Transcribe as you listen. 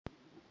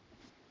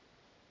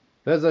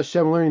Bez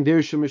Hashem learning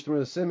Dirshu Mishnah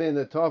Simen,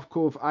 the Tov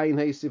Kuf Ayin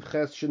Haysiv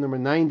Ches Shin number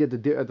 90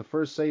 at the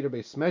first Seder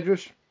Beis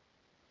Medrash.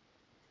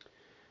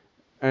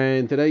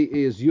 And today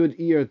is Yud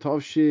Iyar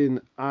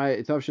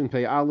Tavshin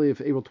Pei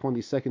Aleph, April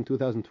 22nd,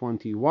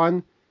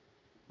 2021.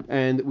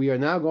 And we are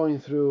now going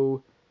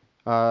through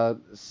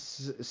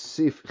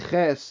Sif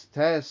Ches,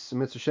 Tes,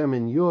 Mitzvah Shem,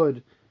 and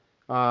Yud.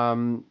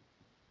 And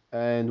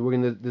we're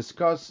going to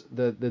discuss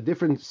the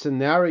different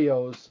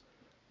scenarios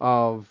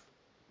of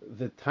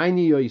the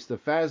tiny yois, the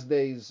fast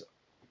days,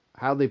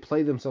 how they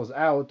play themselves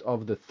out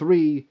of the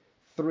 3,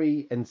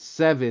 3, and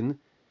 7,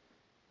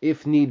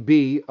 if need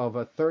be, of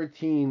a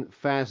 13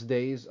 fast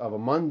days of a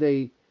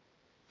Monday,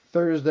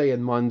 Thursday,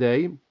 and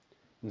Monday.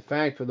 In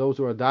fact, for those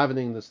who are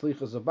davening the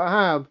Slichas of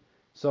Bahab,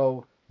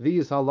 so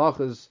these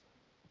halachas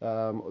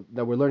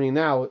that we're learning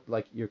now,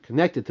 like you're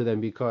connected to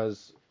them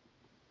because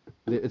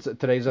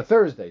today's a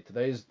Thursday.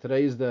 Today's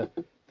the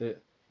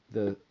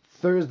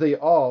Thursday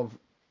of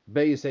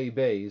Beis Hey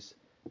Beis.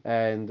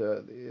 And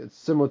it's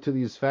similar to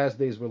these fast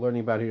days we're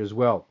learning about here as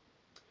well.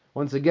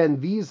 Once again,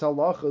 these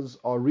halachas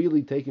are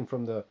really taken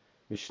from the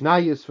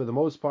Mishnayos for the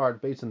most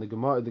part, based on the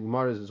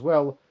Gemaras as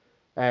well,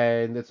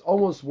 and it's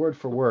almost word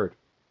for word.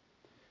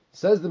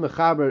 Says the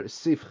Mechaber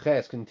Sif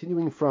Ches,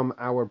 continuing from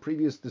our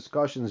previous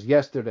discussions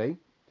yesterday,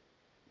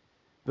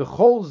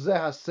 V'chol zeh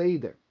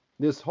ha-seder,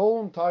 this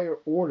whole entire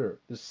order,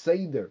 the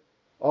Seder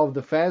of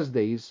the fast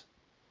days,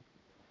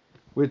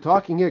 we're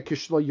talking here,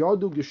 Kishlo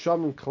Yardu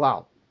Geshamim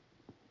Klal,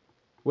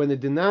 when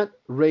it did not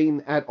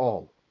rain at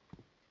all.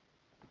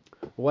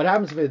 What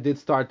happens if it did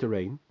start to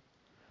rain?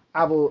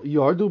 Aval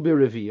yardu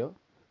birevia,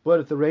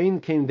 but if the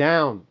rain came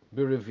down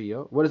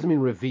birevia, what does it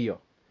mean revia?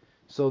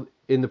 So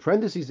in the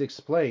parentheses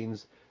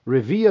explains,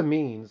 revia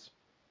means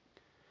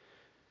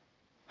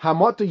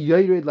hamatu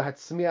yared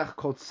lahatzmiach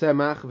kol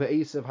semach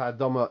ve'esev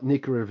ha'adama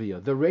nikra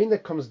revia. The rain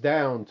that comes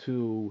down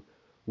to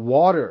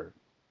water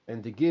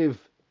and to give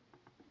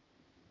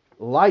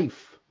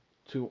life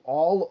to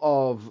all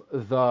of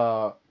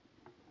the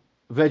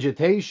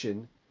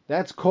vegetation,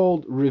 that's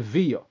called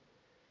revia,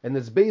 and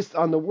it's based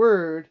on the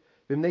word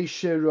it like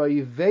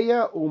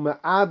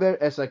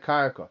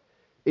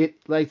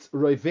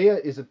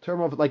roiveya is a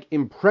term of like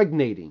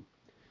impregnating.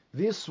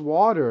 This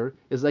water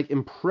is like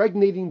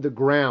impregnating the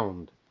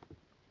ground.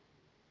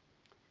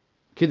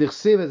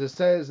 Kidichsiv, as it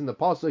says in the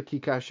pasuk, ki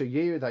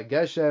kashayer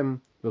hageshem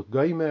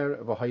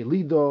v'goymer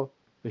v'haylido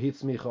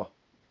v'hitzmicha.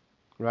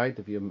 Right?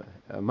 If you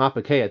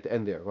mapakeh at the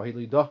end there,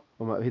 v'haylido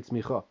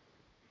v'hitzmicha.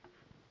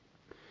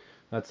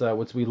 That's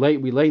what we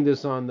laying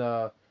this on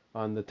the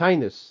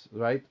tinus,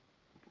 right?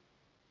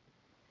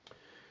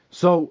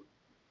 So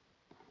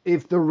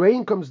if the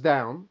rain comes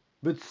down,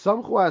 but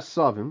samchu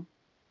asavim,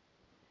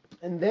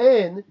 and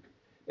then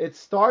it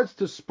starts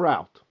to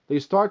sprout, they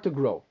start to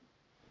grow.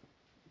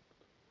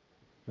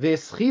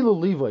 Veschilu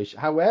livoish,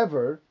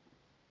 however,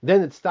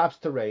 then it stops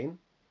to rain,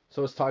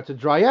 so it starts to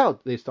dry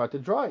out. They start to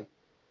dry.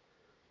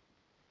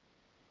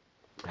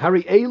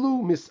 Hari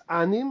elu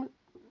misanim.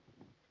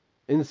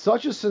 In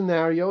such a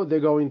scenario, they're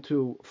going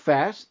to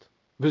fast,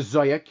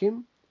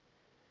 v'zoyakim,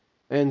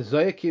 and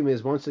zoyakim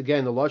is once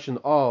again the lashon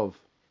of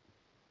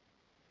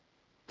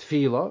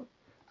tefillah,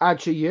 ad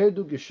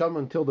sheyerdu gesham,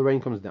 until the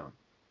rain comes down.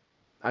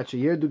 Ad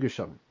sheyerdu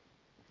gesham.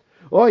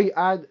 Oy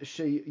ad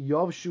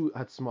sheyavshu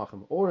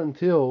hatzmachim, or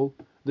until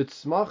the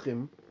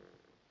tzmachim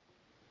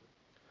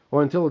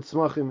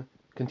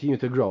continue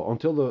to grow,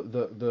 until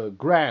the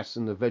grass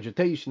and the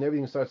vegetation,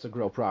 everything starts to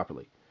grow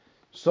properly.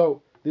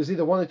 So there's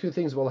either one or two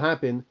things will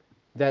happen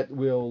that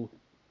will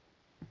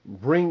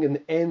bring an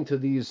end to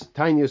these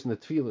tiniest and the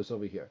tefillas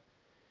over here.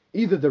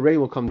 Either the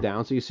rain will come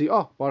down, so you see,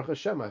 oh, Baruch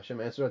Hashem,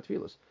 Hashem answered our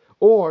tefillas,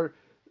 or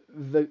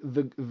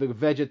the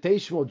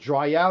vegetation will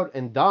dry out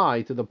and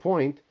die to the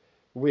point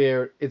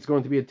where it's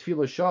going to be a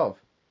tefillah shav.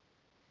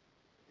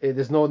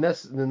 There's no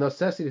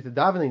necessity to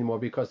daven anymore,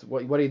 because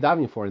what are you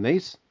davening for? An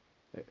ace?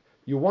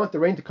 You want the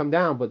rain to come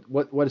down, but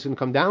what it's going to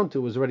come down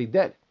to is already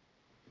dead.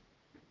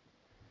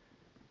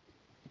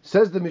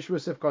 Says the Mishra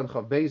Sifkan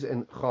Chav Beis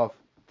and Chav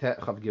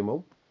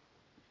Gimel.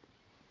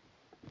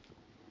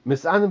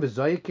 Misanim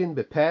v'zoyikin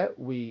bepeh,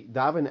 we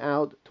daven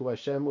out to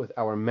Hashem with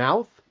our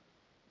mouth.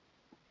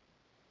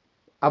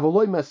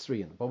 Avoloi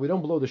masriyin, but we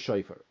don't blow the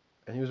shofar.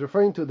 And he was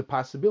referring to the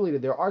possibility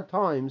that there are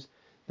times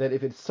that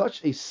if it's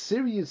such a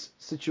serious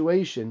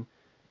situation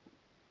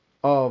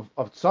of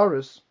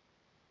tsaris,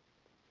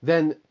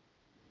 then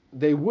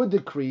they would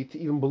decree to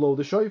even blow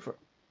the shofar.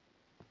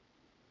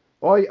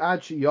 Oy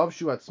ad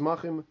sheyavshu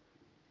atzmachim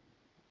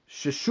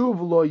sheshuv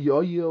lo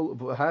yoyil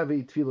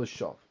v'havi tefillah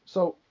shav.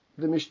 So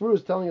the Mishnah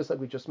is telling us, like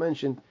we just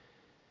mentioned,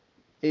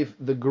 if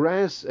the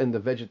grass and the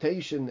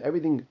vegetation,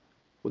 everything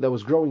that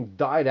was growing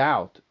died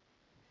out,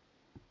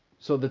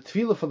 so the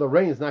tefillah for the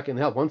rain is not going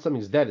to help. Once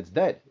something's dead, it's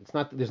dead. It's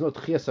not. There's no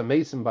tchias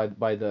mason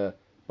by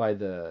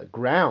the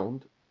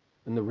ground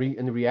in the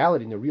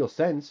reality, in the real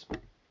sense.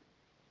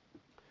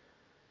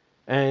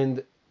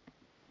 And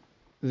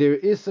there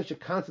is such a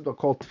concept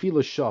called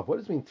tefillah shav. What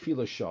does it mean,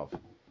 tefillah shav?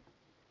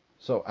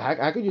 So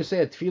how could you say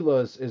a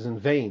tefillah is in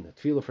vain, a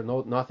tefillah for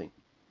nothing?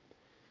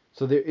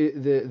 So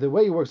the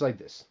way it works like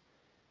this: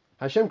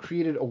 Hashem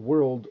created a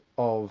world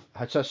of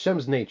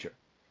Hashem's nature.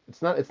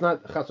 It's not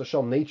Chas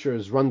Hashem. Nature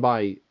is run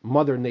by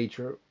Mother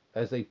Nature,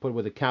 as they put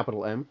with a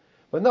capital M.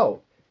 But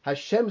no,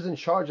 Hashem's in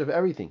charge of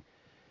everything.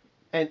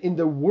 And in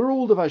the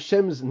world of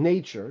Hashem's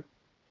nature,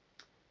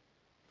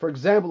 for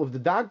example, if the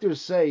doctors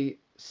say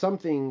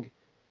something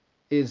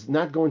is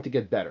not going to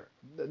get better,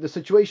 the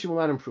situation will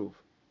not improve.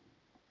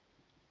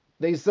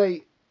 They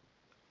say,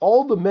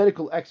 all the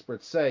medical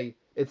experts say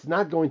it's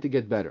not going to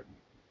get better.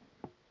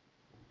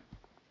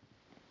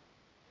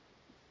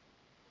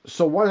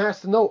 So one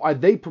has to know, are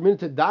they permitted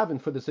to daven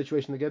for the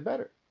situation to get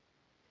better?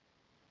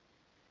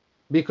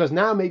 Because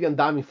now maybe I'm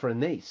davening for a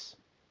nace.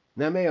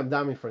 Now maybe I'm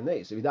davening for a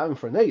nace. If you daven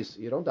for a nace,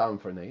 you don't daven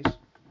for a nace.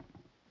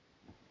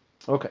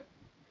 Okay.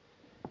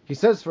 He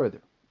says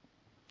further,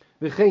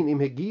 V'chein im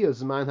hegiya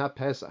zman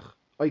ha-Pesach,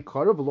 oy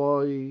karav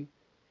loy,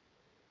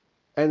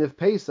 and if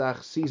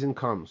Pesach season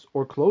comes,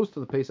 or close to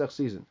the Pesach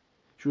season,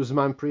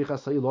 shuzman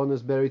prichas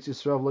ha'ilonas beretz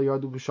Yisrael lo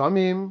yardu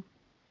g'shamim,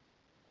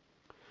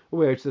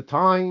 where it's the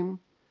time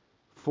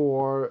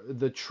for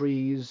the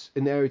trees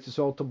in Eretz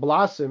Yisrael to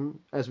blossom.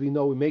 As we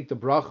know, we make the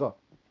bracha.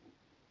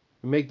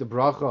 We make the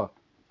bracha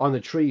on the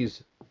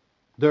trees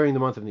during the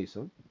month of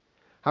Nisan.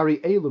 Hari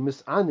elu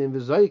misanim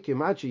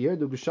v'zaykim achi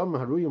yerdu g'shamim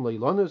haruyim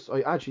leilonos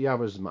oy achi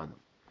yavar zmanam.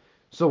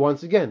 So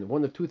once again,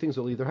 one of two things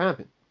will either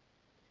happen.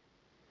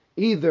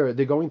 Either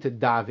they're going to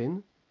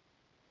daven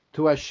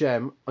to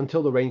Hashem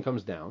until the rain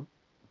comes down,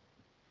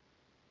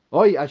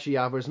 oy achi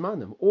yavar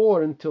zmanam,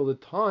 or until the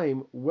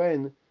time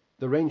when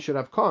the rain should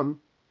have come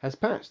has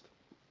passed.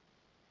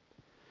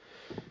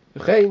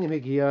 So to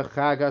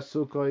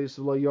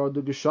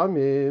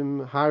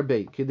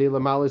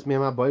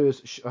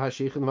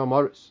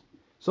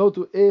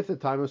if the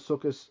time of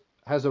Sukkot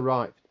has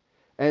arrived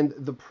and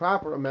the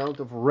proper amount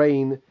of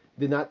rain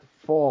did not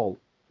fall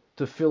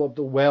to fill up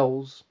the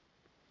wells,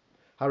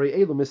 so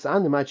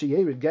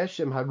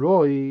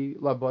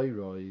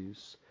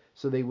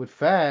they would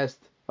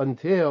fast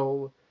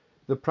until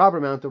the proper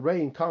amount of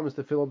rain comes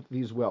to fill up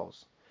these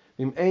wells.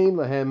 And if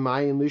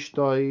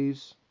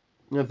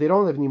they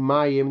don't have any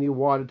mayim, any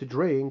water to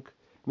drink,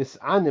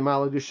 mis'anim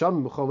ala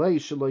geshamim b'cholei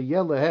shelo yeh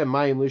lehem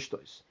mayim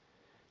lishtos.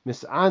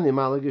 Mis'anim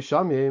ala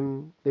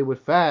geshamim, they would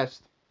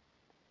fast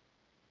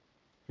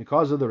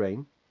because of the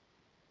rain.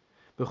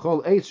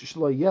 B'chol eitz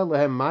shelo yeh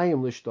lehem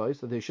mayim lishtos,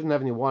 that they shouldn't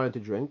have any water to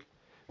drink.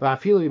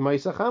 V'afilu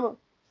b'maysa chama,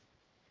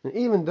 and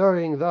even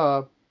during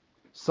the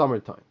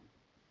summertime.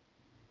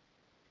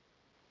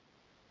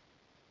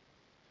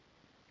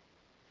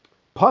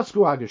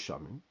 Pasku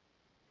hageshamim,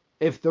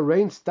 if the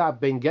rain stopped,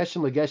 ben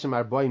geshem legeshem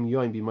arbaim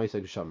yoim b'maysa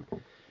geshamim,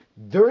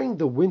 during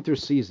the winter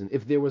season,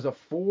 if there was a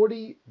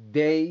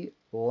 40-day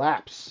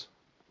lapse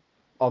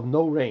of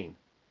no rain,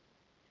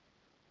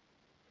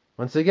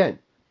 once again,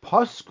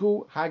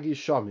 pasku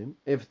hageshamim,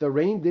 if the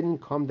rain didn't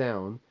come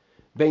down,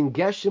 ben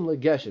geshem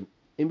legeshem,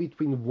 in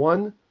between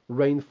one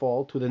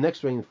rainfall to the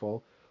next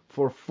rainfall,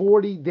 for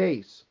 40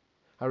 days,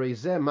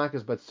 this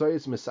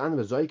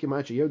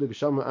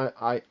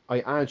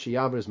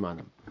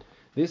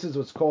is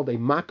what's called a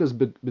makas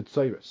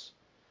b'tzoros.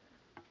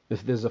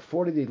 If there's a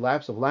 40-day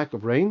lapse of lack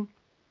of rain,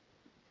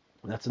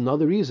 that's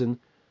another reason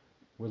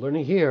we're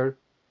learning here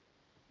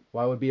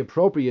why it would be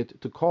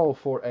appropriate to call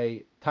for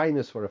a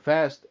tainus, for a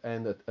fast,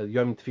 and a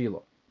yom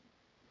tefillah.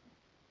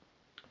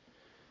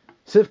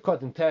 Sif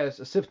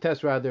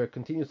Tes rather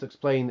continues to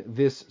explain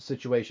this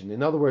situation.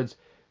 In other words,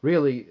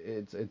 really,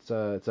 it's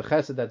a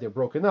chesed that they're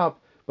broken up,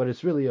 but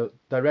it's really a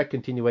direct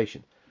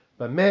continuation.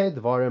 But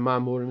Dvarim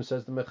Amurim,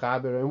 says the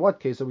Mechaber, in what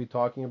case are we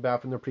talking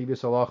about from the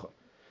previous halacha?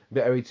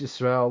 Be'eretz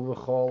Yisrael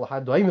v'chol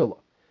hadoimila,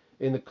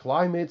 in the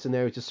climates in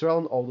Eretz Yisrael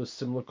and all the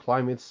similar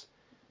climates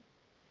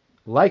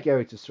like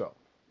Eretz Yisrael.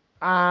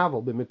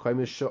 Aval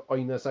b'mekayim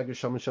she'oinas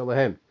agasham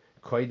shalahem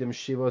koydem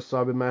shiva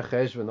sabi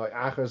ma'cheshvan oy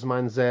achar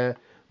zman zeh,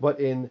 but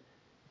in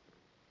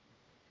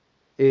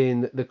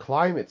the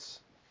climates,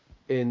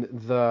 in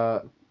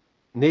the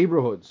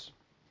neighborhoods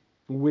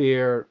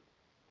where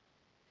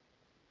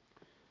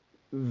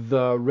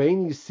the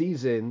rainy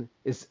season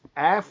is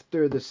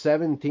after the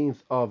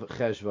 17th of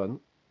Cheshvan,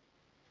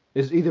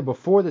 is either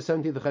before the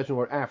 17th of Cheshvan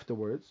or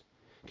afterwards,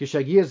 okay,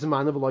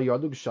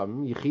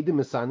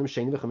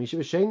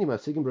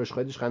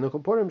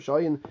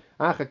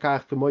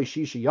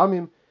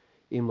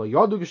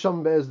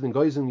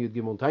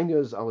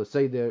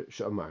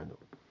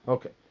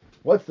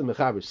 what's the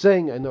Mechaber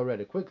saying? I know, read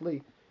it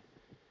quickly.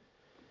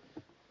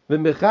 The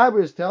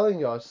Mechaber is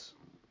telling us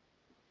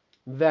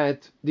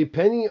that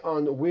depending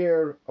on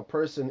where a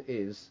person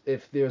is,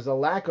 if there's a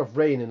lack of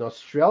rain in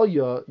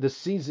Australia, the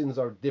seasons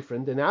are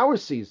different than our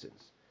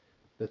seasons.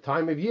 The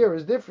time of year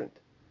is different.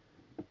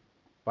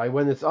 By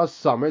when it's us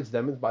summer,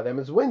 by them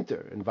it's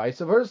winter, and vice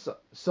versa.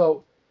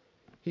 So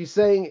he's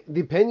saying,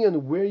 depending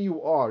on where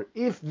you are,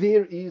 if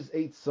there is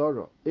a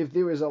tzara, if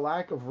there is a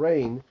lack of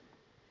rain,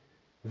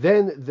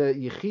 then the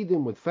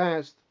Yechidim would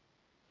fast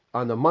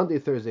on the Monday,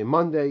 Thursday,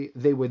 Monday.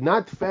 They would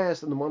not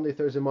fast on the Monday,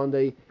 Thursday,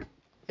 Monday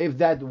if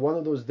that one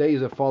of those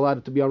days would fall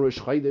out to be on Rosh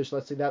Chodesh,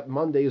 let's say that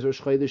Monday is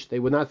Rosh Chodesh, they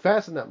would not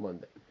fast on that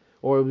Monday.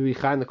 Or it would be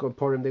Chanukah or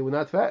Purim, they would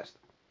not fast.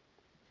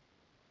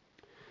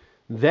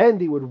 Then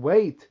they would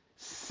wait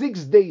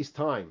 6 days'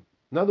 time.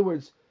 In other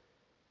words,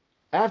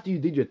 after you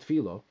did your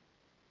tefillah,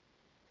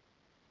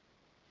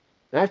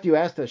 after you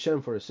asked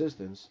Hashem for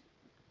assistance,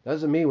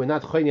 doesn't mean we're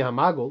not Chayni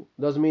HaMagul,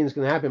 doesn't mean it's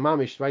going to happen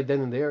mamish right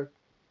then and there,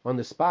 on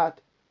the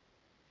spot.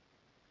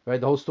 Right,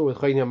 the whole story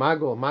with Chayni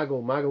HaMagul,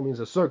 Magul means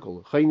a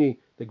circle. Chayni,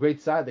 the great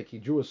tzaddik, he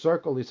drew a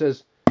circle, he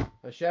says,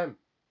 Hashem,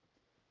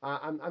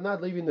 I'm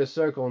not leaving this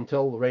circle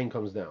until the rain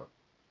comes down.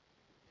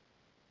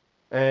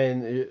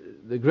 And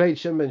the great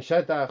Shem Ben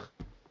Shetach,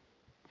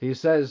 he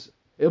says,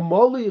 if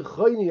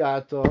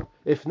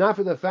not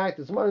for the fact,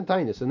 it's modern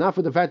tinus, and not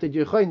for the fact that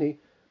you're Chayni,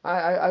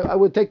 I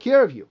would take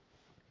care of you.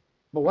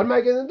 But what am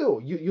I going to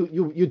do?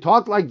 You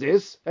talk like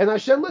this, and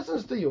Hashem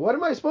listens to you. What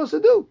am I supposed to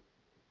do?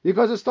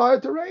 Because it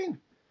started to rain.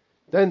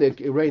 Then it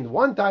rained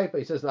one time.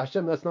 He says,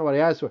 Hashem, that's not what I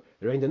asked for.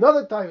 It rained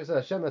another time. He says,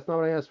 Hashem, that's not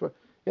what I asked for.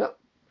 Yeah,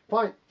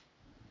 fine.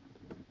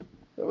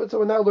 So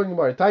we're now learning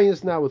about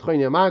Tainis now with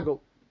Chayni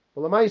HaMagul.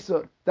 Well,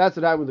 Lamaisa, that's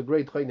what happened with the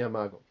great Chayni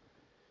HaMagul.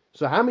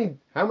 So how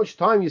much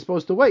time are you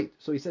supposed to wait?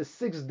 So he says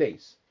 6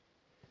 days.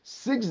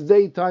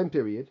 6-day time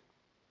period.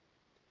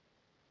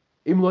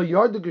 Im lo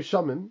yardu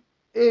geshamim,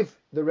 if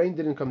the rain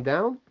didn't come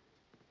down,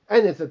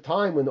 and it's a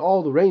time when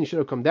all the rain should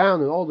have come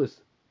down and all this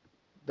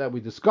that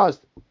we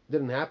discussed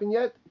didn't happen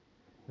yet,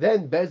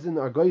 then Bezdin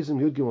Argoizim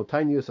Yud Gimel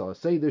Tainius Al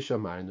Seider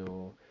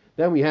Shamarnu.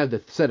 Then we have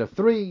the set of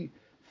 3,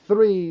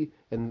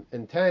 and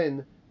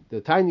 10,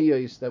 the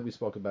Tainiyos that we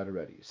spoke about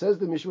already. Says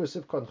the Mishmar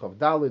Sifkon Chav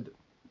Dalid,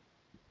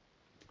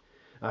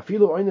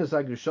 Afilu Oinas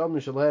Agrisham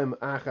Shalem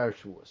Achar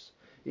Shavuos.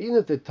 Even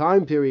if the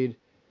time period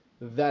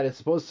that it's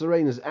supposed to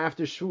rain is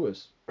after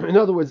Shavuos. In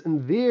other words,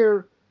 in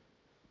their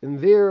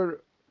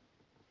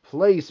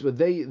place where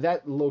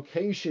that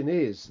location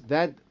is,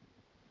 that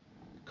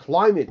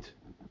climate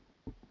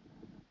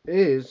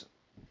is,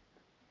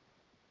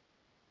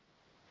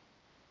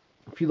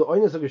 even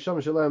if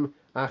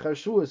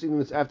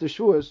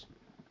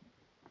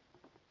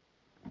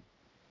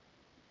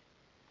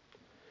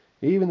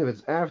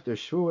it's after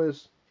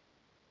Shavuos,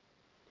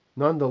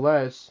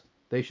 nonetheless,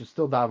 they should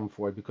still daven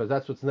for it because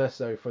that's what's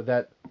necessary for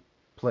that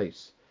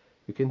place.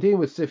 We continue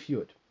with Sif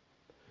Yud.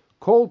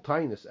 Kol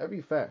Tainus,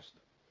 every fast,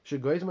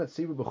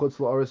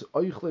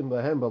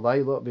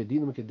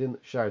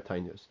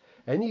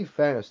 any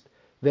fast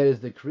that is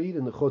decreed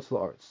in the Chutz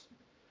La'aretz.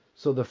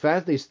 So the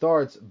fast day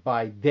starts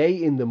by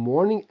day in the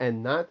morning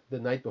and not the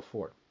night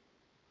before.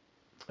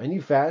 Any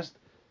fast,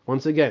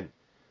 once again,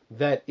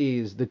 that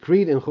is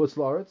decreed in Chutz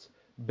La'aretz,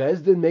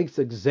 Bezdin makes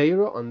a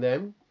gzeira on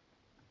them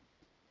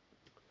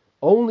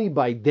only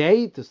by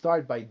day, to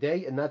start by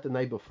day and not the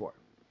night before.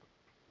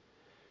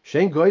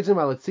 Shein goizim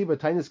al tzibur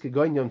tainis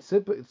kegoin yom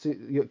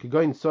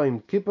kegoin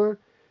soim kippur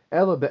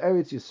ela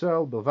be'eretz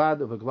Yisrael b'vad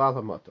v'glal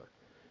hamatar,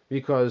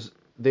 because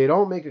they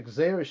don't make a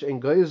gzeira shein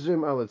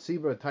goizim al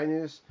tzibur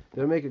tainis.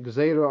 They don't make a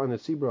gzeira on the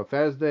tzibur of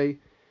fast day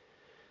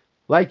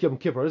like Yom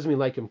Kippur. It doesn't mean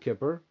like Yom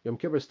Kippur. Yom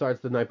Kippur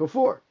starts the night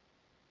before,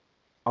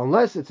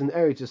 unless it's in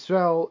Eretz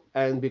Yisrael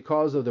and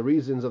because of the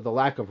reasons of the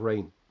lack of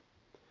rain.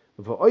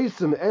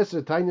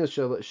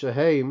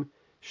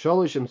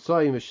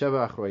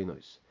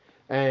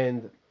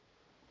 And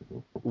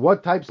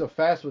what types of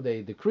fast would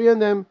they decree on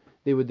them?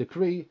 They would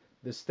decree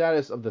the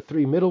status of the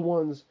 3 middle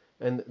ones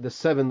and the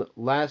 7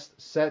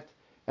 last set.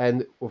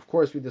 And of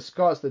course, we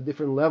discussed the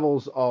different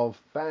levels of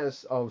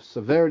fast, of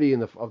severity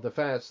of the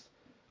fast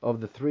of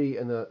the 3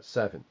 and the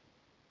 7.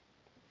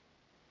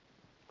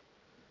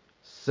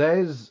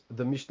 Says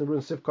the Mishnah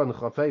Berurah Sifkan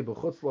Chafei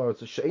b'chutz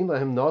la'aretz she'ein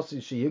lahem nasi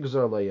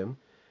sheyigzar aleim.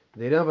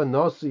 They don't have a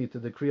nasi to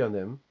decree on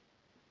them.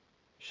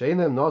 She'ein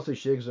lahem nasi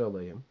sheyigzar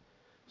aleim.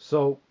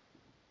 So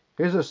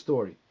here's a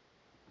story.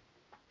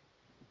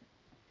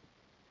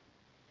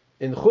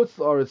 In Chutz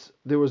La'aretz,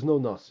 there was no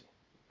nasi,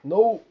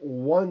 no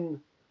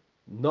one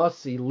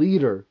nasi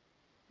leader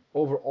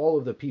over all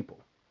of the people.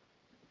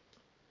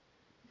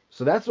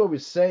 So that's what we're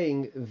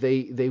saying.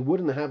 They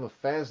wouldn't have a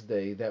fast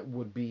day that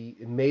would be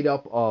made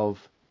up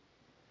of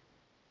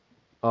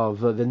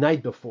the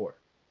night before.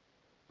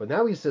 But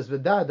now he says,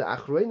 "V'dad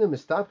achroina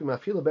mistapkim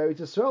afilu be'eretz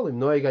Yisrael im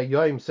noega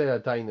yoyim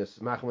se'ataynis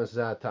machmas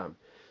za'atam."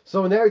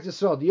 So in Eretz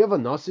Yisrael, do you have a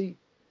nasi?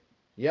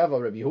 You have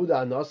a Rabbi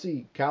Yehuda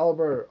Nasi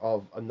caliber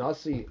of a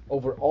Nasi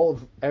over all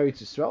of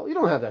Eretz Yisrael? You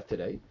don't have that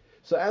today.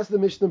 So as the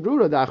Mishnah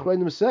Berurah, the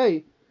Achronim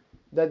say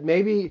that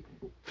maybe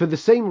for the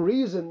same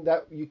reason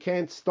that you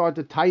can't start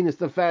the Tainus,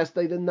 the fast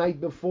day, the night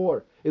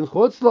before in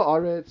Chutz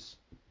La'aretz.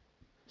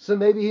 So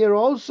maybe here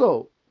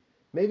also,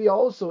 maybe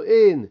also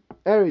in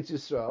Eretz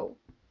Yisrael,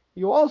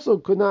 you also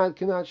should not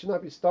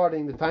be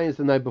starting the Tainus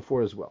the night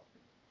before as well.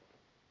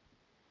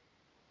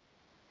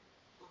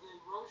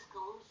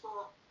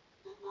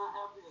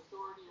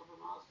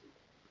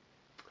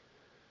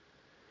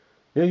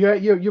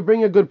 You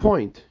bring a good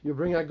point.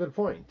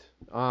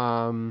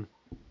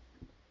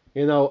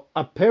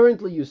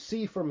 Apparently you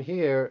see from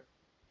here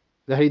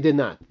that he did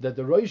not. That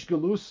the Rosh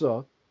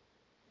Galusa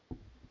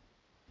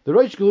The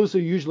Rosh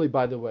Galusa usually,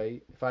 by the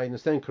way, if I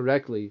understand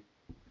correctly,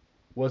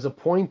 was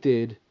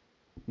appointed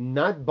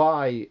not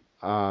by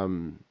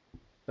Klal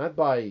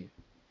Yisrael.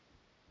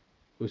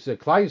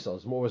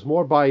 It was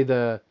more by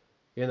the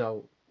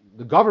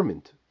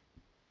government,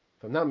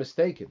 if I'm not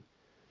mistaken.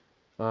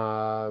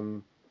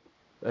 And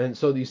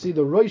so you see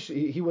the Rosh,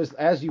 he was,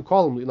 as you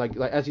call him, like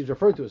as he's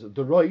referred to as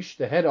the Rosh,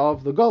 the head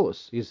of the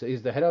Golus. He's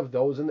the head of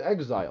those in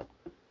exile.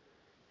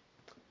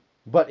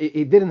 But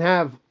it didn't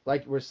have,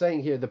 like we're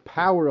saying here, the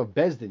power of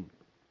Bezdin.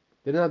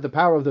 It didn't have the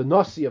power of the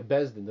Nasi of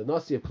Bezdin, the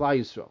Nasi of Klal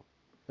Yisrael.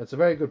 That's a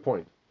very good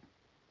point.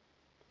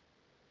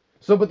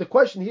 So, but the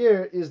question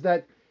here is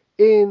that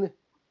in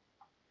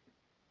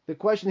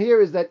Chutz,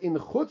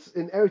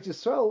 in Eretz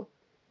Yisrael,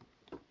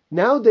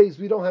 nowadays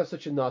we don't have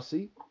such a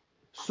Nasi.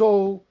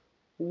 So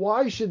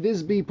why should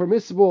this be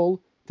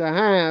permissible to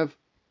have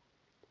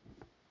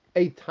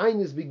a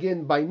Tainus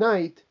begin by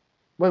night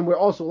when we're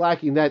also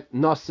lacking that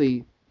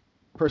Nasi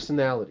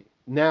personality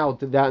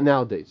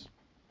nowadays?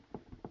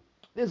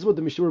 This is what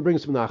the Mishmur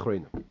brings from the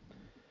Achrayna.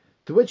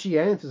 To which he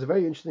answers a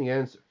very interesting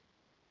answer.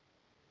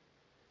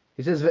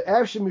 He says, he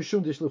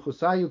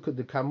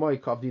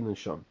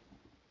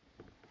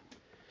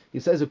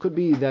says it could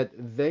be that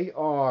they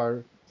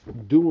are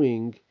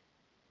doing,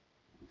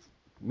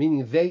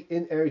 meaning they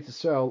in Eretz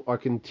Yisrael are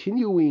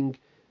continuing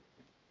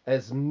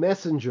as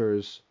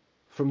messengers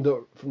from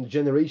the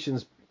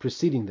generations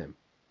preceding them.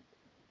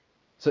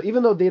 So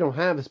even though they don't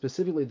have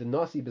specifically the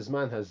Nasi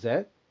Bisman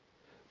Hazeh,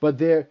 but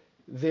they're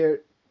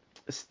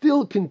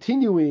still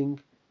continuing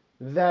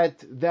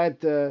that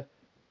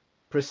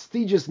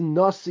prestigious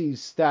Nasi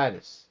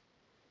status.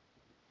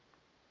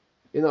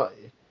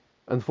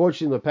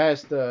 Unfortunately, the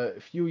past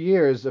few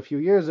years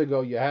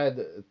ago, you had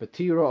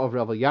Petira of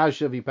Rav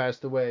Yashiv. He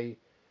passed away.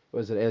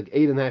 Was it like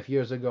 8.5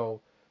 years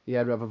ago? You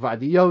had Rav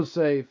Avadi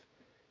Yosef.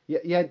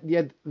 You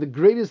had the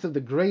greatest of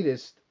the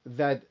greatest.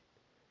 That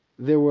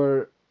there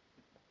were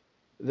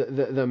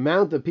the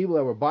amount of people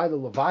that were by the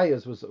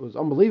Levayas was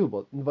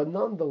unbelievable. But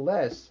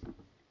nonetheless,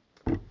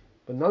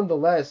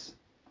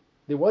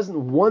 there wasn't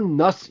one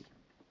Nasi.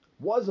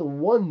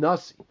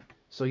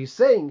 So he's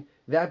saying,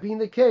 that being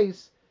the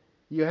case,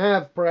 you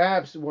have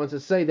perhaps wants to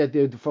say that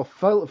they're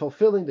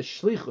fulfilling the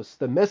shlichus,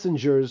 the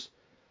messengers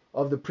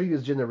of the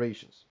previous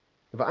generations.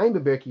 He says,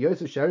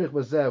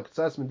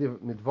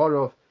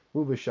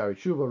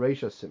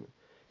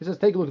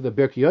 take a look at the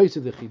Berkei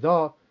Yosef, the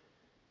Chidah,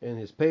 and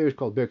his parish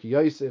called Berkei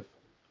Yosef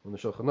on the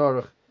Shulchan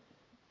Aruch,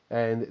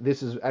 and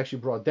this is actually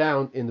brought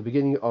down in the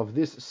beginning of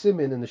this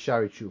siman in the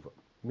Shari Tshuva.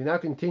 We now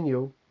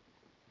continue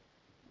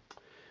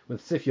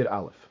with Sif Yud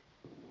Aleph.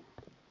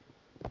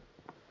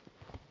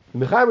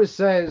 The Mechaber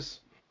says,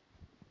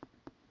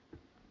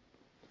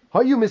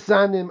 Hayu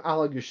misanim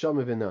ala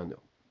Geshama v'nanu.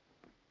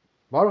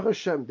 Baruch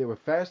Hashem, they were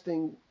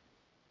fasting,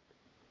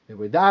 they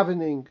were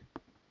davening,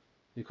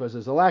 because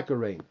there's a lack of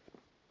rain.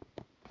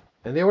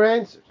 And they were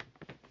answered.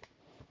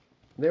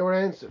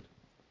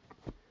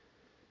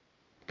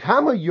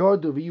 Kama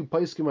yordu v'yu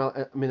paiskim al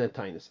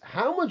minatainis.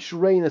 How much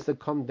rain has to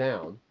come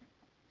down?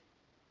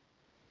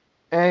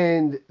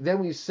 And then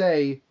we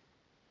say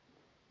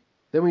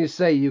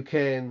you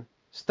can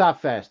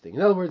stop fasting.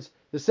 In other words,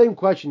 the same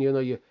question,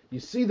 you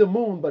see the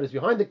moon, but it's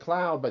behind the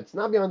cloud, but it's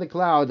not behind the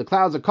cloud. The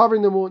clouds are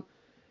covering the moon.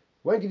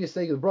 When can you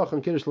say the bracha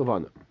on Kiddush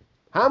Levana?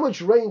 How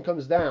much rain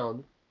comes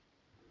down?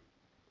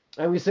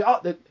 And we say,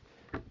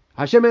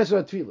 Hashem answered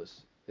our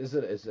tefillas. Is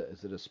it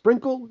a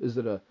sprinkle? Is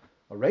it a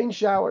rain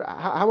shower?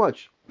 How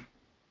much?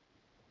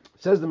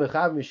 Says the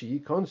Mechaber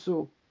Mishiyi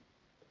Konsu,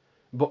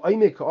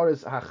 Bo'omek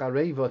ha'aretz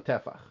hacharei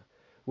v'tefach.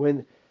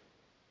 When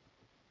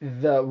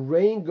the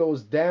rain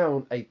goes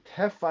down a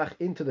tefach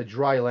into the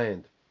dry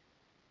land.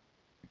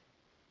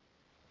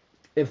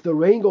 If the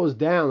rain goes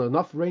down,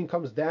 enough rain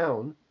comes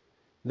down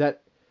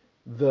that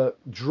the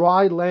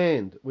dry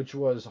land, which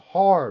was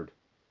hard,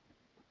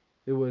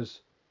 it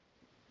was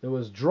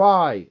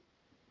dry,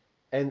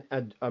 and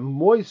a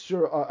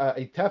moisture,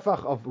 a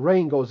tefach of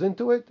rain goes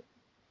into it,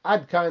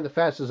 ad kind the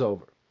fast is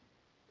over.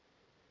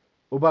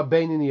 Uba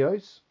bein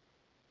iniyos,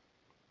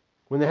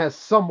 when it has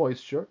some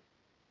moisture,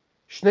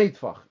 shnei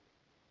tefach.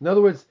 In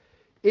other words,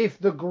 if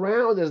the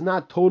ground is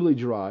not totally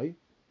dry,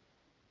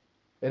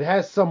 it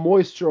has some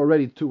moisture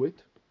already to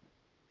it,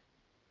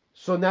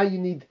 so now you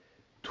need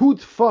 2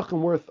 tefachim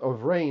worth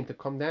of rain to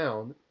come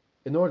down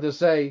in order to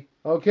say,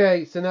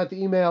 okay, send out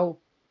the email,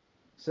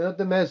 send out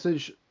the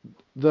message,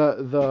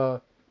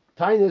 the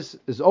tainus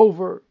is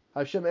over,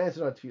 Hashem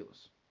answered our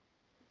tefillos.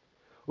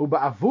 Uba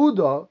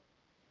avuda,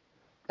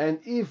 and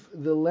if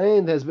the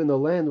land has been a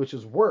land which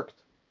is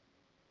worked,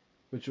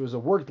 which was a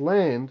worked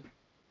land,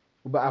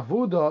 so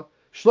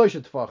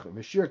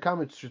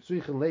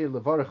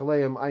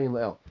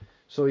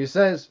he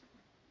says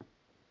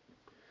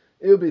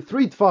it would be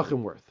 3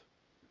 tefachim worth.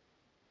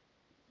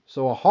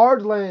 So a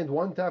hard land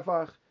 1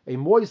 tefach, a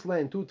moist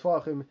land 2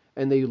 tefachim,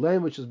 and a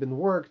land which has been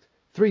worked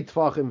 3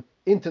 tefachim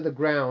into the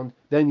ground.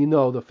 Then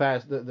the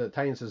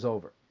tainus is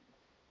over.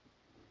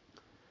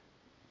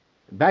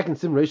 Back in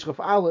Sim Reish Chaf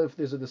Aleph,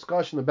 there's a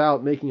discussion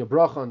about making a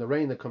bracha on the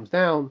rain that comes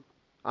down.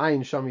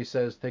 Ayin Shami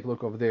says, take a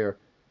look over there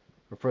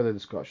for further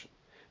discussion.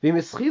 And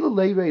if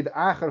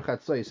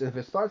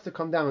it starts to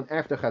come down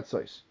after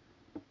Chatzos,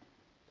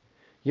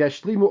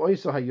 Yashlimu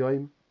Oisa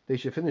Hayoim, they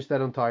should finish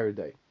that entire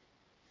day.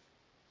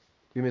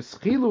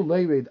 V'mischilu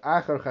leired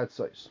achar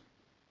Chatzos.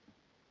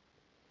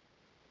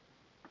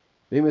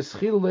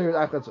 V'mischilu leired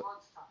achar Chatzos.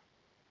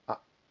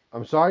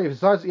 I'm sorry, if it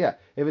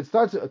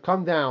starts to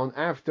come down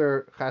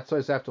after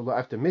Chatzos,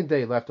 after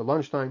midday, after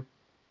lunchtime.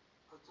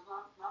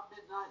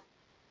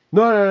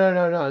 Not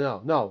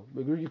midnight. No.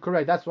 You're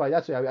correct. That's why. I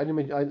didn't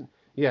mean.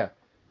 Yeah.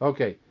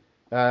 Okay.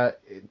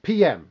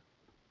 PM.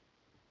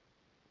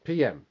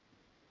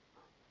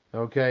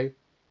 Okay.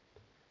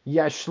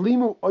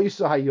 Yashlimu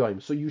oisa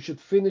hayoim. So you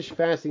should finish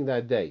fasting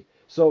that day.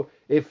 So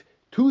if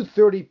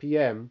 2:30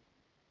 p.m.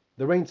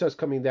 the rain starts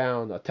coming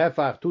down, a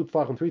tefach, 2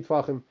 tefachim, 3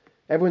 tefachim,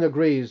 everyone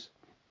agrees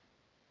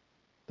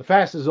the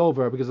fast is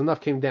over because enough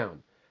came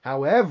down.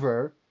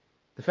 However,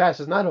 the fast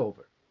is not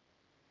over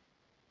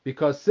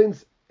because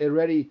since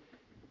it's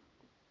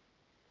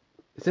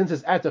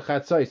after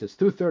Chatzos, it's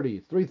 2:30,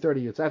 it's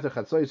 3:30, it's after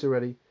Chatzos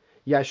already.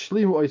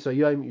 Yashlimu oisa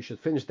hayoim. You should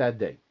finish that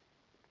day.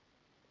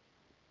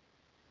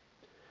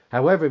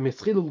 However,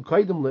 mischilul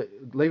koydem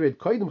leired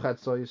koydem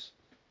Chatzos,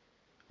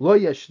 lo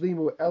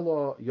yashlimu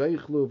elo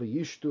yoichlu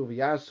v'yishtu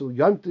v'yasu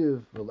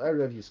yomtiv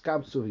v'erev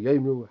yiskabsu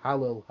v'yemru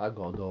halal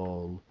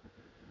hagadol.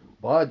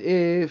 But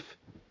if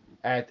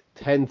at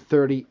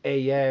 10:30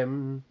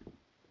 a.m.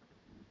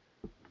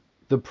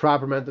 the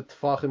proper amount of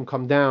tefachim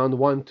come down,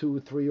 1, 2,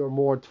 3 or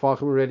more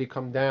tefachim already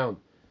come down,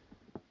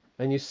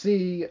 and you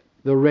see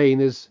the rain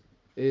is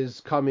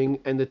coming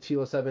and the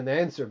tefillos have been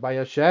answered by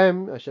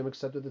Hashem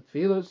accepted the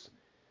tefillos,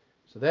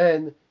 so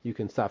then you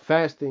can stop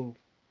fasting,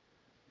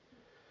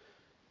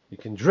 you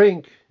can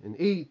drink and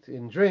eat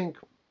and drink,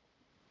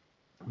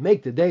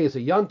 make the day as a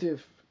yontif,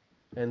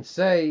 and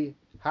say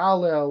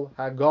Hallel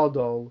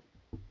Hagadol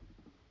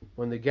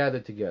when they gather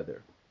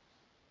together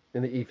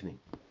in the evening.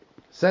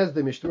 Says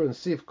the Mishnah in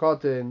Sif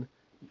Kotin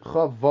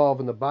Chav Vav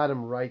in the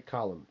bottom right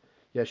column.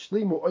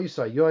 Yashlimu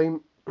Oisa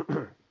Yoim.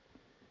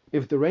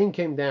 If the rain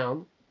came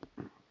down,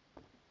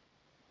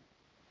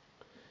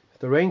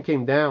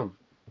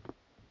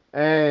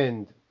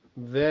 and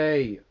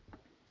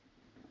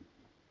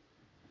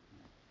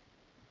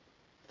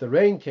the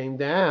rain came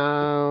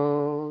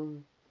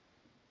down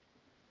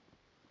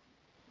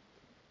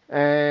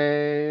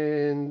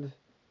and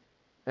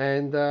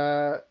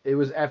it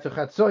was after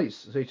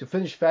Chatzos, so you should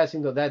finish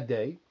fasting that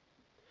day.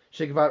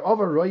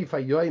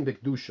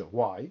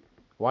 Why?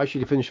 Why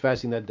should you finish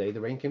fasting that day?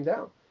 The rain came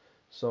down.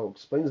 So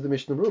explains the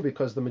Mishnah Berurah,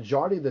 because the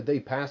majority of the day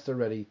passed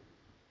already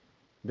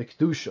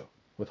b'kedusha,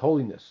 with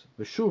holiness.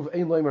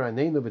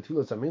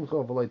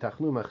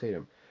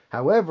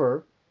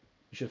 However,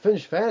 you should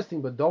finish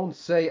fasting, but don't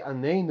say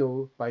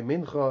anenu by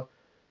mincha,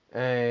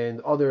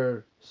 and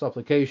other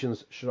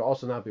supplications should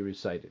also not be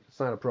recited. It's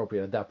not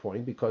appropriate at that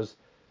point because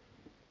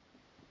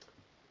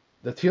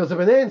the tefillos have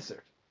been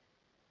answered.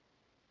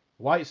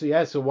 Why?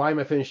 So why am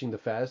I finishing the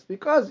fast?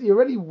 Because you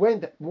already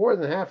went more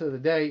than half of the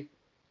day.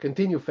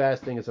 Continue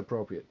fasting is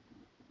appropriate.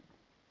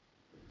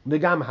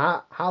 Megam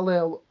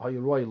halel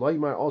hayiroi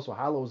loymar, also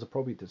halel is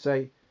appropriate to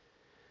say.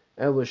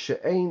 Elo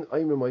she'ein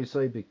oimrim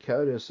oisai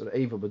b'keres or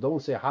eva, but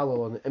don't say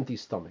halel on an empty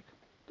stomach.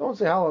 Don't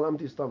say halel on an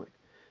empty stomach.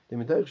 The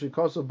mitach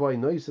shekosov by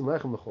noisim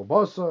lechem l'chol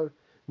basar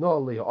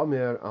no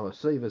le'omer al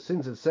seva.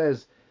 Since it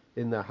says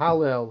in the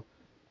halel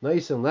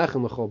noisim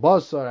lechem l'chol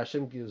basar,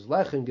 Hashem gives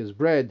lechem, gives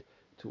bread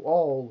to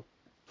all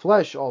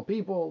flesh, all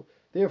people.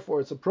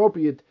 Therefore, it's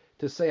appropriate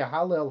to say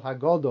Hallel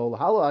Hagadol.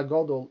 Hallel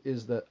Hagadol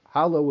is the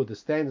Hallel with the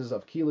stanzas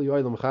of Kili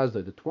Olam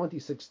Chazdai, the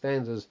 26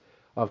 stanzas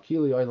of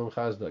Kili Olam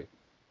Chazdai.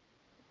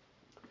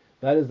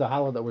 That is the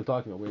Hallel that we're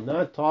talking about. We're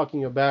not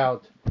talking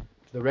about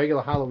the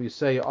regular Hallel we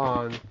say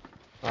on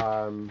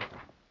Rosh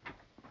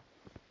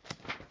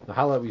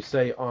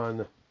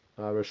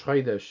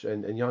Chodesh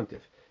and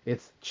Yontif.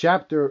 It's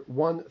chapter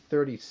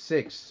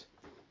 136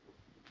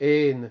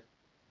 in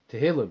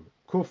Tehillim,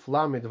 Kuf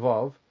Lamed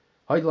Vav.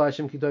 That's the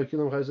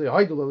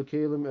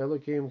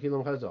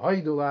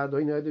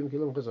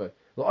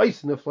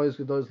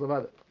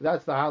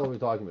halal we're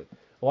talking about.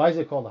 Why is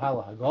it called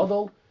halal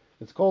hagadol?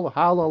 It's called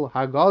halal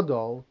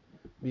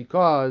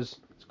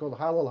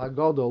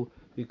hagadol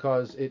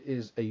because it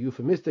is a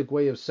euphemistic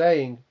way of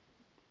saying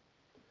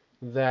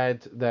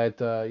that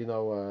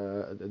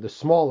the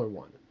smaller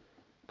one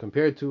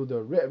compared to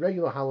the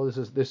regular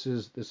halal. This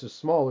is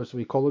smaller, so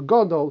we call it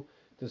gadol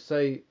to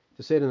say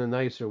it in a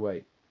nicer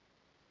way.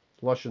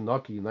 Lashon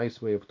Naki, nice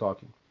way of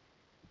talking.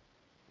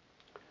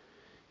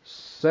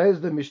 Says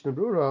the Mishnah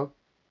Berurah.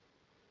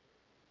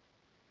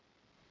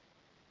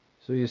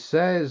 So he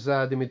says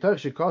the mitach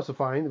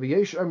shekosafine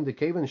v'yesh the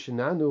kaven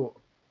shenanu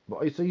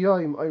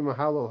ba'isayim oim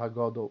halal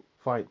hagadol.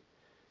 Fine,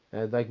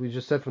 and like we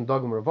just said from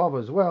Dagam Ravava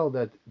as well,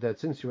 that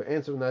since you were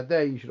answering that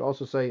day, you should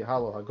also say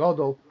halal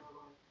hagadol.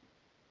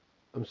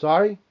 I'm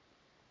sorry.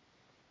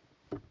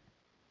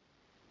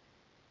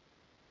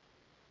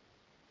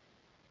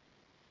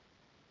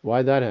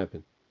 Why'd that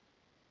happen?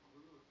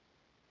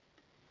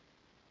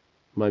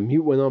 My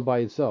mute went on by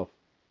itself.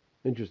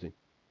 Interesting.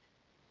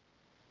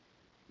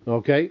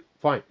 Okay,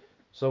 fine.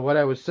 So what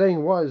I was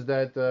saying was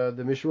that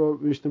the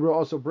Mishnah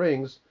also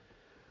brings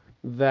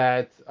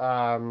that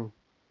the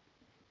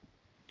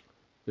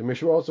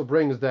Mishnah also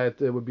brings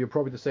that it would be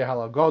appropriate to say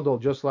halal gadol,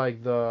 just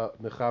like the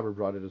Mechaber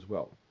brought it as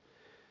well.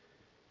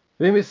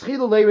 If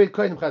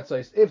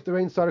the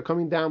rain started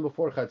coming down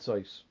before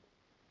Chatzos,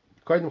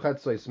 Kodim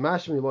Chatzos,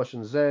 Mashmi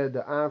Loshen Zed,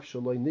 the Av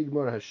Shaloi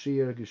Nigmar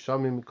Hashir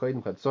Geshamim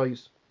Kodim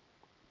Chatzos.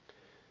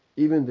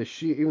 Even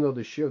though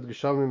the shear of the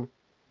Geshamim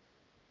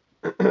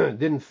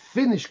didn't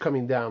finish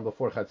coming down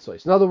before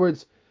Chatzos. In other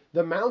words,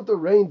 the amount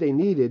of rain they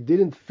needed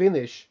didn't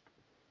finish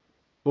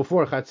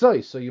before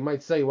Chatzos. So you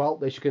might say, well,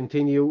 they should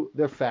continue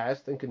their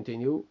fast and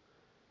continue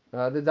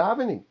the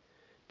davening.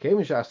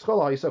 Explains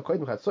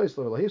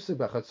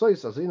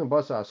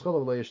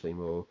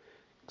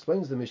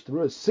the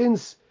Mishnah,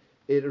 since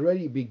it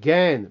already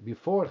began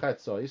before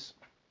Chatzos,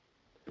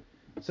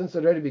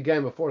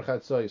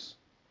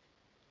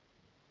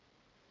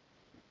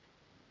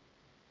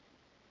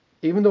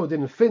 even though it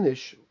didn't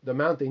finish the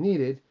amount they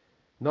needed,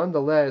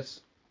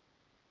 nonetheless,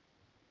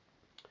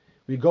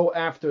 we go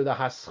after the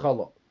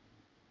haschala.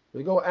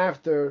 We go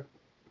after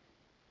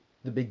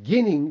the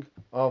beginning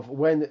of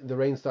when the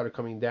rain started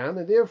coming down,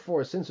 and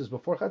therefore, since it's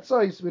before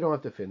Chatzos, we don't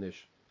have to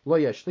finish. Lo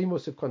yashlimu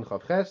sivkon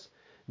chavches,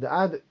 the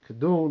ad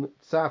kedun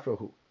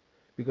tzafrahu,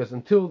 because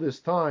until this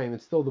time,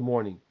 it's still the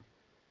morning.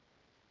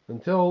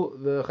 Until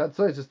the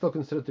Chatzos is still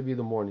considered to be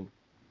the morning.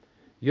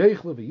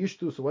 Yoichlu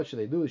v'yishtu, so what should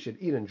they do? They should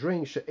eat and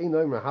drink.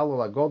 She'einoim halal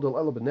hagodol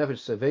elo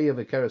b'nefesh seveya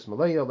v'keres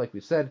maleya. Like we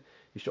said,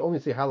 you should only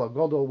say halal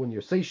hagodol when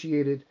you're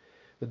satiated.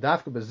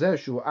 V'dafka b'zeh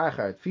shu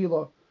achar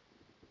tefillah,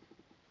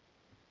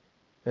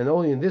 and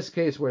only in this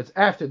case where it's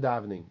after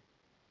davening.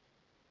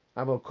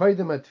 Aval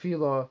koydem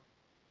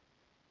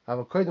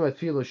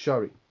atfila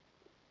shari.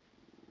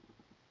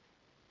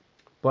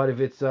 But if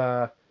it's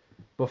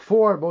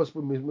before,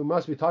 we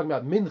must be talking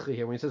about mincha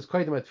here. When he says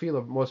koydem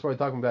atfila, most probably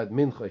talking about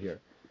mincha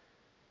here.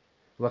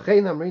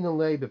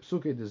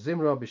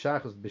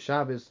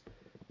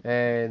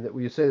 And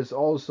we say this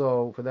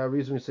also, for that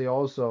reason we say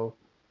also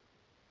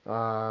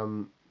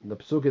the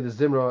Pesukei de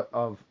Zimra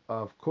of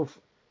Kuf,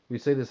 we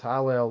say this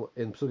Hallel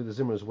in Pesukei de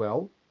Zimra as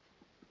well.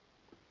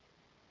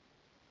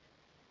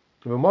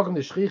 In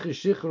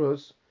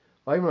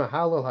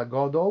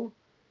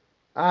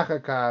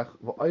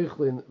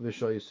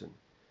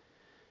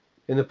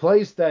the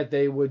place that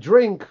they would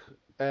drink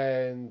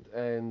and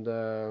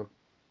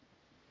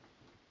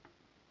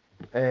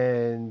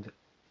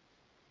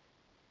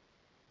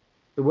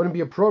it wouldn't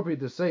be appropriate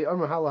to say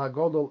Amr Halal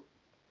HaGadol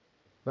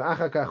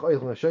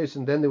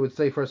and then they would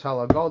say first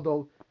Halal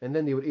HaGadol and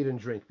then they would eat and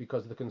drink,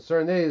 because the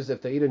concern is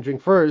if they eat and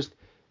drink first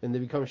and they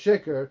become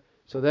shikr,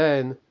 so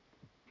then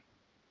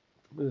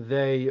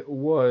they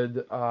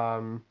would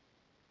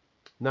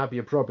not be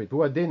appropriate.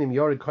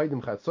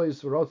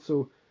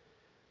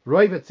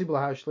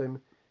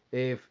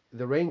 If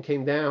the rain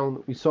came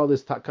down, we saw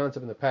this concept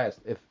in the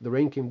past, if the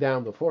rain came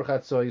down before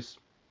Chatzos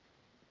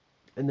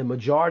and the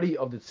majority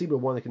of the tzibur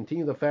want to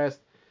continue the fast,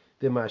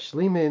 the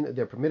mashlimin,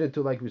 they're permitted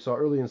to, like we saw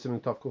earlier in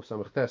Siman Tov Kuf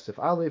Samach Tes Sif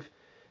Aleph,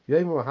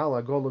 Yoimu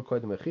Halal Gadol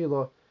Koydem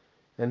Echila,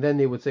 and then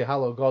they would say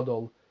Halal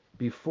Gadol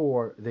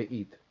before they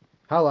eat.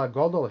 Halal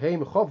Gadol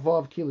Heim Chov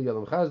Vav Kili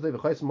Yalam Chazdei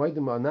V'Chais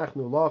Moedim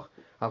Anachnu Lach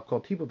Al Kol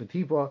Tipa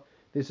V'Tipa.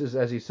 This is,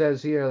 as he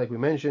says here, like we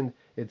mentioned,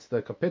 it's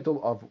the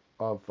capital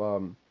of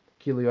Kili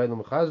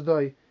Yalam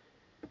Chazdei,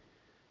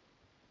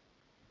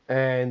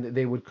 and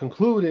they would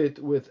conclude it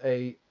with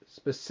a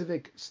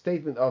specific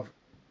statement of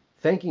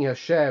thanking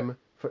Hashem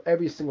for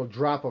every single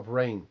drop of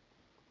rain,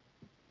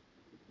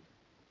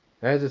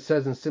 as it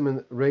says in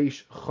Siman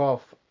Reish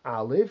Chof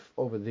Aleph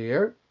over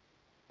there.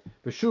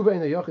 V'shuva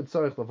ina yochid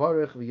tzarich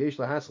lavarich v'yesh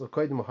lahaskal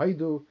koydem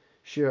haidu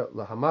shir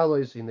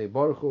lahamalos hinei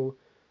baruchu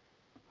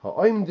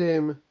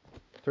ha'oimdim.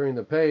 Turning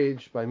the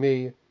page by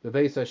me,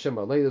 v'veis Hashem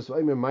aleidos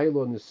v'oimer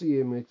ma'ilo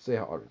nisiyim mitzei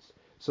ha'aretz.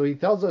 So he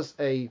tells us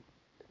a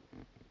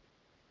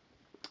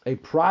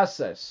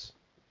process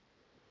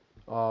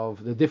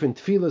of the different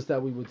tefillas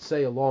that we would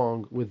say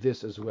along with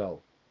this as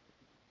well.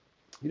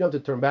 You don't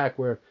have to turn back.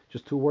 We're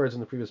just 2 words on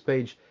the previous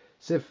page.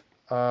 Sif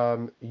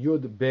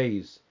Yud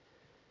Beis.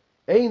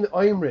 Ein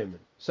Oimrim,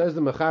 says the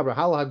Mechaber,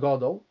 Hal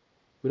HaGadol.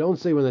 We don't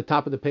say we're on the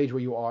top of the page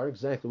where you are,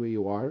 exactly where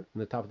you are, on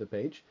the top of the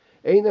page.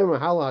 Ein Oimrim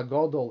Hal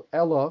HaGadol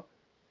Ella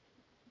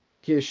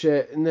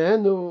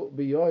Kishenenu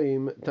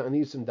B'yoim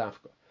Ta'anisim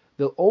Dafka.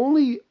 They'll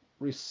only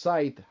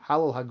recite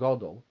Halal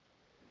HaGadol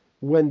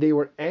when they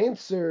were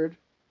answered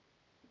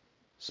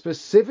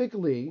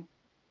specifically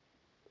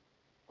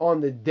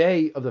on the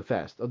day of the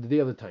fast, of the day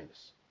of the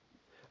Tainus.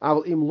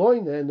 But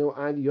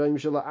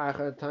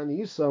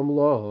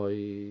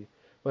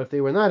if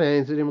they were not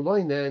answered,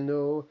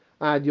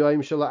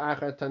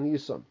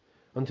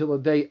 until the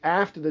day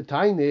after the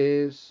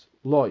Tainus,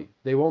 loy,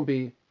 they won't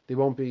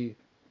be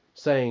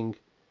saying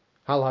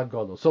Hal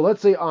HaGadol. So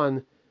let's say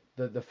on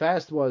the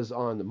fast was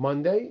on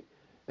Monday,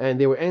 and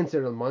they were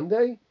answered on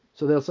Monday,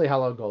 so they'll say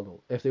Hal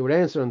HaGadol. If they would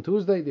answer on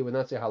Tuesday, they would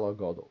not say Hal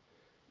HaGadol.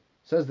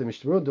 Says the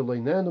Mishnah,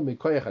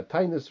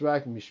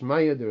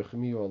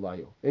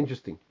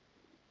 interesting.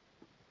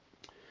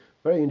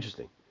 Very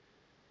interesting.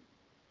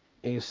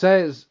 He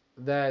says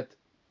that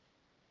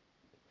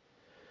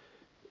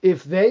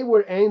if they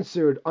were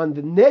answered on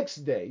the next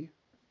day,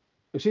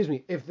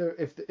 if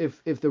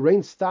the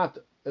rain stopped,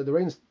 the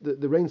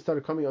rain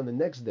started coming on the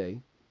next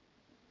day.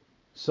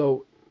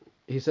 So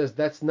he says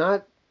that's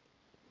not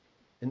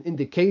an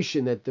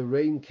indication that the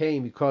rain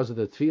came because of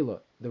the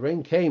tefillah. The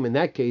rain came in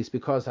that case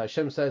because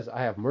Hashem says,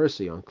 "I have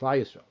mercy on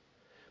Klal Yisrael,"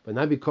 but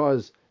not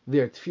because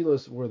their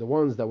tefillahs were the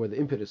ones that were the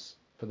impetus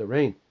for the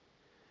rain.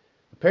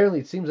 Apparently,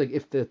 it seems like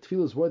if the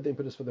tefillahs were the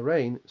impetus for the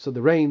rain, so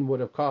the rain would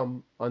have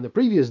come on the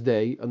previous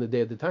day, on the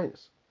day of the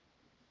Tainus.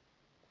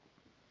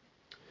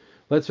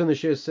 Let's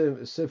finish here.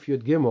 Sif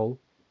Yud Gimel.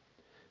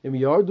 Im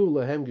yardu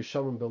lehem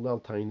geshamim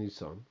belel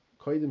Tainisan.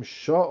 Koidim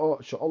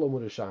sha'olam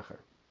ureshachar.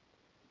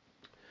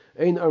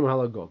 Ein arm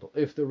halagodol.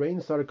 If the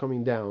rain started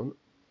coming down,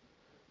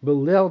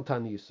 belel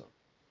Tainisan,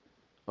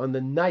 on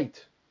the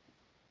night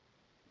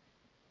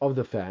of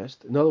the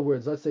fast. In other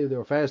words, let's say they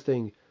were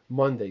fasting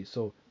Monday,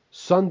 so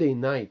Sunday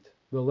night,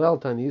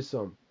 belel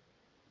Tainisan.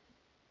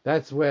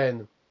 That's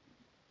when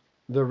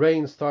the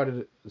rain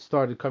started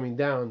coming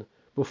down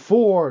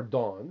before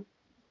dawn.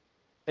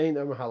 Ein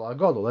arm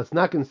halagodol. That's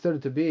not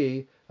considered to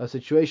be a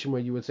situation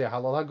where you would say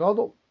halal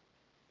hagadol.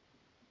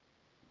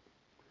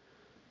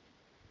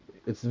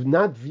 It's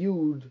not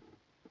viewed,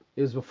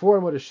 is before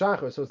Amud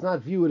Shachar, so it's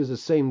not viewed as the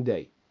same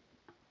day.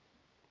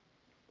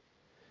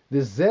 The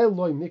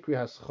zeloi mikri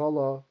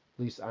haschala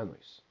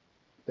lisanos.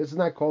 This is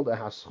not called a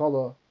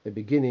haschala, a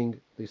beginning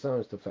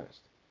lisanos to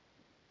fast.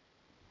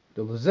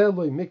 The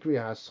zeloi mikri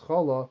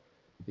haschala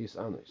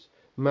lisanos.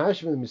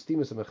 Mashvin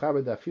mistimas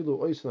amechaber dafilu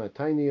oisan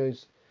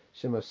atainios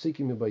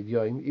shemafsikim by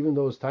yoim. Even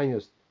those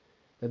tainios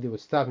that they would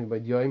stop me by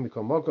yoim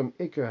become mokom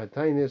ikar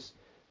hatainis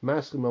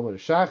maschim Amud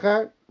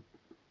Shachar.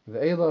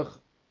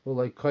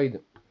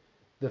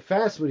 The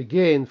fast would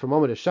begin from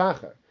Amud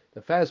Shachar.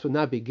 The fast would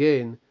not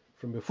begin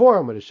from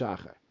before Amud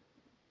Shachar.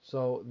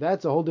 So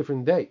that's a whole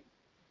different day.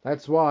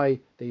 That's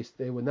why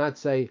they would not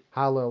say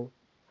Halal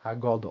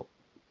Hagadol.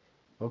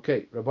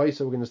 Okay, Rabbi,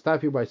 so we're going to stop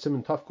here by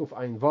Simon Tafkuf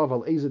Ayin Vav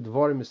Al Ezed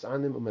Dvarim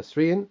Misanim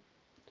Umasriyin.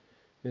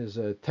 There's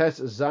a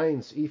Tes Zayin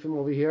Seifim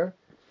over here.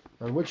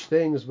 On which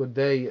things would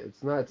they? It's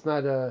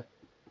the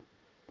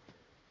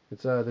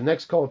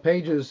next couple of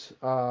pages.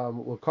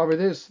 We'll cover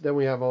this. Then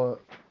we have a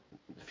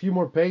few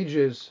more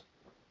pages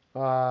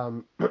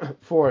for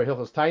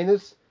Hilchos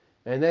Tainus,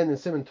 and then in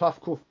Simon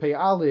Tafkuf Pei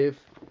Aleph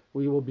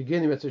we will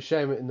begin with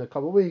Hashem in a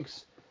couple of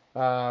weeks,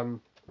 or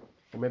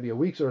maybe a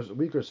week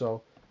or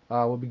so.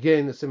 We'll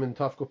begin the Simon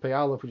Tafkuf Pei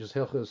Aleph, which is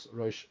Hilchos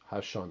Rosh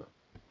Hashanah.